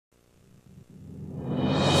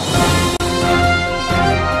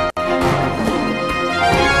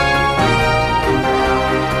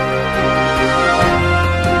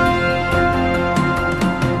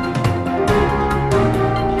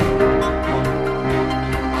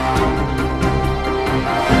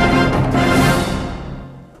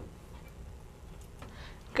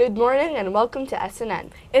Good morning and welcome to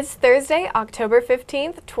S.N.N. It's Thursday, October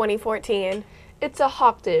 15th, 2014. It's a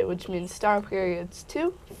hawk day, which means star periods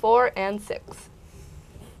 2, 4, and 6.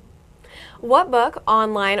 What book,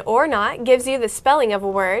 online or not, gives you the spelling of a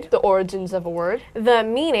word, The origins of a word, the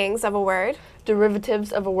meanings of a word,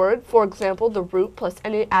 derivatives of a word, for example, the root plus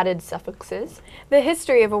any added suffixes, the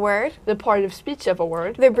history of a word, the part of speech of a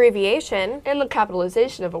word, the abbreviation, and the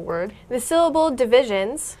capitalization of a word, the syllable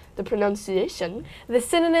divisions, the pronunciation. the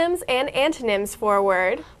synonyms and antonyms for a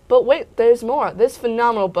word. But wait, there's more. This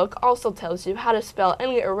phenomenal book also tells you how to spell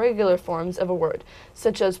any irregular forms of a word,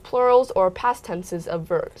 such as plurals or past tenses of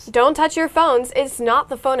verbs. Don't touch your phones, it's not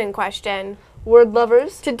the phone in question. Word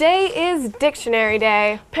lovers, Today is Dictionary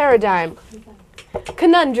Day. paradigm,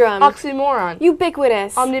 Conundrum, oxymoron,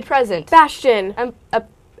 ubiquitous, omnipresent, bastion,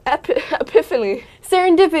 epiphany,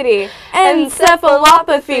 serendipity,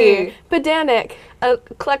 encephalopathy, pedantic,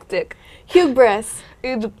 eclectic, hubris,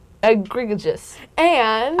 egregious,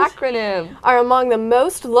 and acronym. are among the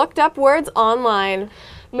most looked up words online.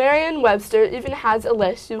 Merriam-Webster even has a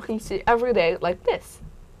list you can see every day like this.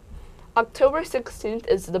 October 16th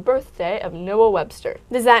is the birthday of Noah Webster.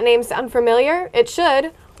 Does that name sound familiar? It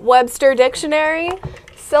should. Webster Dictionary.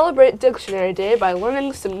 Celebrate Dictionary Day by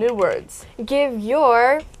learning some new words. Give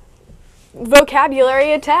your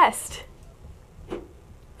vocabulary a test.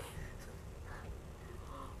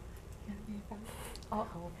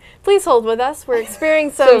 Please hold with us. We're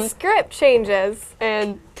experiencing some script changes.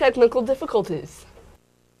 And technical difficulties.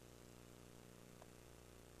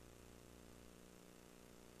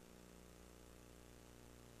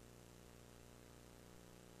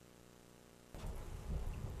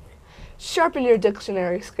 Sharpen your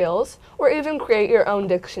dictionary skills, or even create your own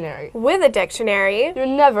dictionary. With a dictionary, You're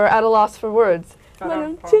never at a loss for words.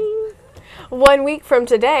 1 week from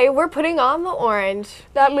today, we're putting on the orange.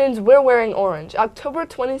 That means we're wearing orange. October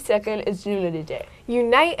 22nd is Unity Day.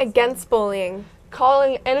 Unite against bullying.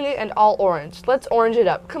 Calling any and all orange. Let's orange it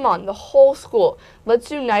up. Come on, the whole school.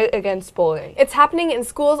 Let's unite against bullying. It's happening in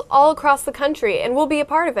schools all across the country, and we'll be a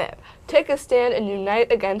part of it. Take a stand and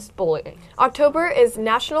unite against bullying. October is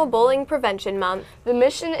National Bullying Prevention Month. The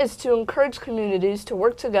mission is to encourage communities to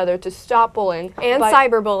work together to stop bullying And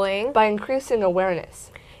cyberbullying. by increasing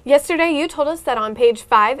awareness. Yesterday, you told us that on page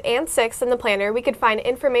 5 and 6 in the planner, we could find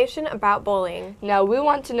information about bullying. Now we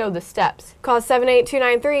want to know the steps. Call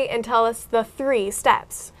 78293 and tell us the 3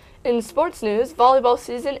 steps. In sports news, volleyball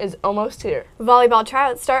season is almost here. Volleyball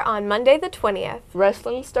tryouts start on Monday the 20th.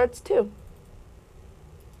 Wrestling starts too.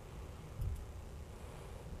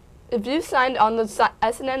 If you signed on the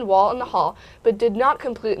S.N.N. wall in the hall but did not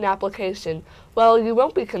complete an application, well, you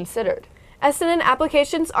won't be considered. S.N.N.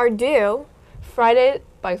 applications are due Friday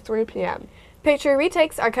by 3 p.m. Picture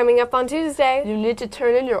retakes are coming up on Tuesday. You need to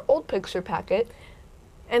turn in your old picture packet.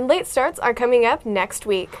 And late starts are coming up next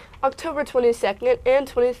week. October 22nd and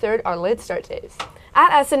 23rd are late start days.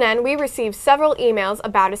 At S.N.N., we received several emails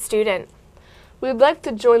about a student. We'd like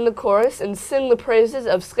to join the chorus and sing the praises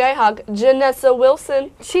of Skyhawk Janessa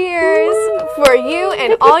Wilson. Cheers for you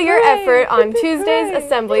and all your effort on Tuesday's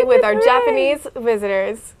assembly with our Japanese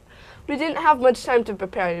visitors. We didn't have much time to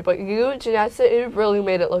prepare you, but you, Janessa, you really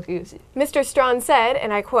made it look easy. Mr. Strawn said,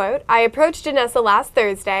 and I quote, "I approached Janessa last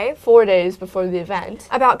Thursday, 4 days before the event,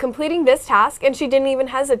 about completing this task, and she didn't even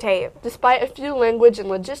hesitate. Despite a few language and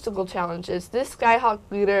logistical challenges, this Skyhawk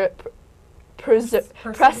leader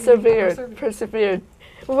persevered.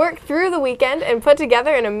 Worked through the weekend and put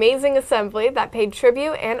together an amazing assembly that paid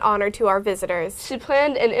tribute and honor to our visitors. She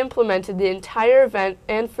planned and implemented the entire event,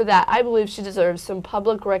 and for that, I believe she deserves some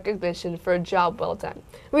public recognition for a job well done."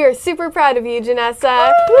 We are super proud of you,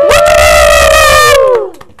 Janessa.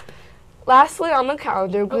 Lastly, on the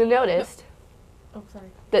calendar, we noticed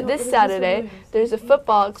that this Saturday, there's a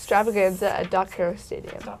football extravaganza at Doc Harris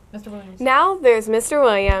Stadium. Stop. Mr. Williams. Now there's Mr.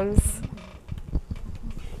 Williams.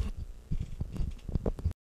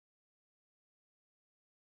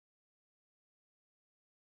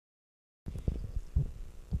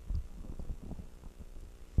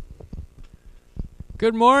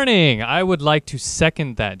 Good morning. I would like to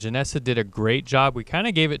second that. Janessa did a great job. We kind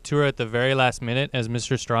of gave it to her at the very last minute, as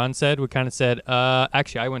Mr. Strawn said. We kind of said,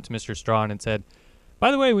 actually, I went to Mr. Strawn and said, by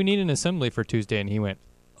the way, we need an assembly for Tuesday. And he went,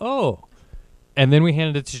 oh. And then we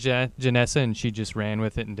handed it to Janessa, and she just ran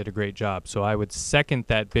with it and did a great job. So I would second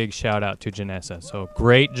that big shout out to Janessa. So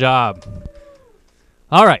great job.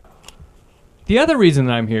 All right. The other reason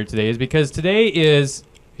that I'm here today is because today is,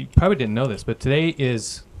 you probably didn't know this, but today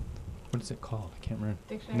is, what is it called? I can't remember.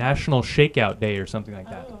 National Shakeout Day or something like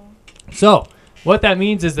that. So what that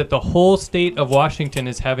means is that the whole state of Washington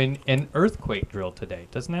is having an earthquake drill today.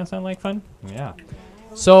 Doesn't that sound like fun? Yeah.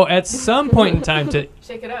 So at some point in time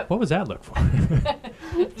Shake it up. what was that look for?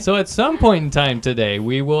 So at some point in time today,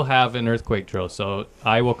 we will have an earthquake drill. So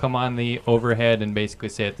I will come on the overhead and basically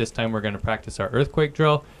say at this time we're going to practice our earthquake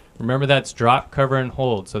drill. Remember, that's drop, cover, and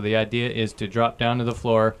hold. So the idea is to drop down to the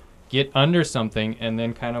floor, get under something, and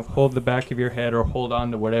then kind of hold the back of your head or hold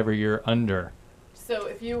on to whatever you're under. So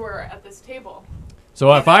if you were at this table.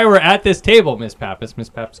 So if I were at this table, Miss Pappas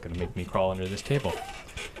going to make me crawl under this table.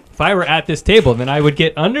 If I were at this table, then I would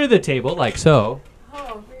get under the table like so.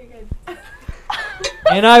 Oh, very good.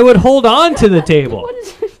 And I would hold on to the table.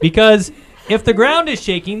 Because if the ground is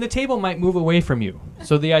shaking, the table might move away from you.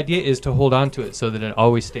 So the idea is to hold on to it so that it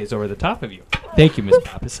always stays over the top of you. Thank you, Miss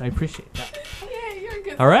Pappas. I appreciate that. Yeah, you're a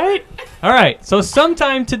good. All right? All right. So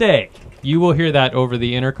sometime today, you will hear that over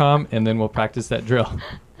the intercom, and then we'll practice that drill.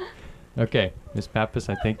 Okay. Miss Pappas,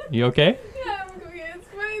 I think. You okay? Yeah, I'm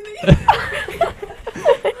going to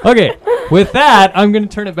get Okay. With that, I'm going to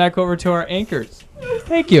turn it back over to our anchors.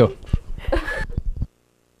 Thank you.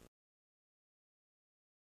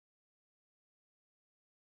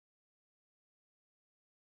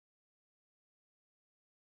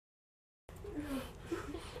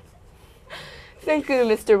 Thank you,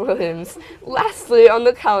 Mr. Williams. Lastly, on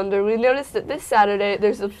the calendar, we noticed that this Saturday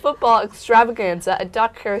there's a football extravaganza at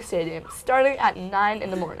Doc Carey Stadium, starting at 9 in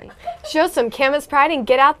the morning. Show some Camas pride and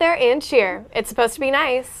get out there and cheer. It's supposed to be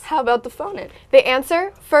nice. How about the phone-in? The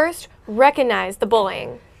answer, first, recognize the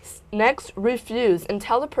bullying. Next, refuse and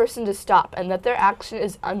tell the person to stop and that their action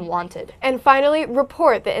is unwanted. And finally,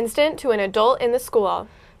 report the incident to an adult in the school.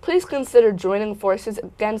 Please consider joining forces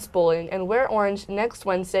against bullying and wear orange next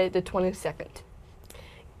Wednesday, the 22nd.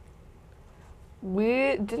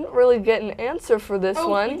 We didn't really get an answer for this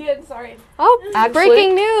one. We did, sorry. Oh, Actually,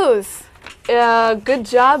 breaking news. Good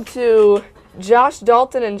job to Josh,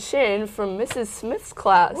 Dalton, and Shane from Mrs. Smith's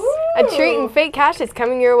class. Woo! A treat and fake cash is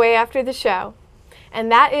coming your way after the show.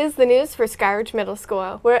 And that is the news for Skyridge Middle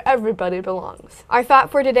School, where everybody belongs. Our thought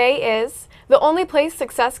for today is, the only place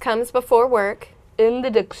success comes before work. In the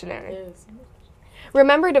dictionary.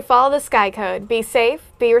 Remember to follow the Sky Code. Be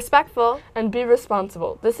safe, be respectful, and be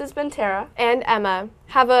responsible. This has been Tara. And Emma.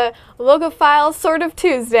 Have a logophile sort of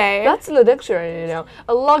Tuesday. That's in the dictionary, you know.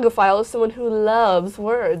 A logophile is someone who loves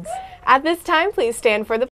words. At this time, please stand for the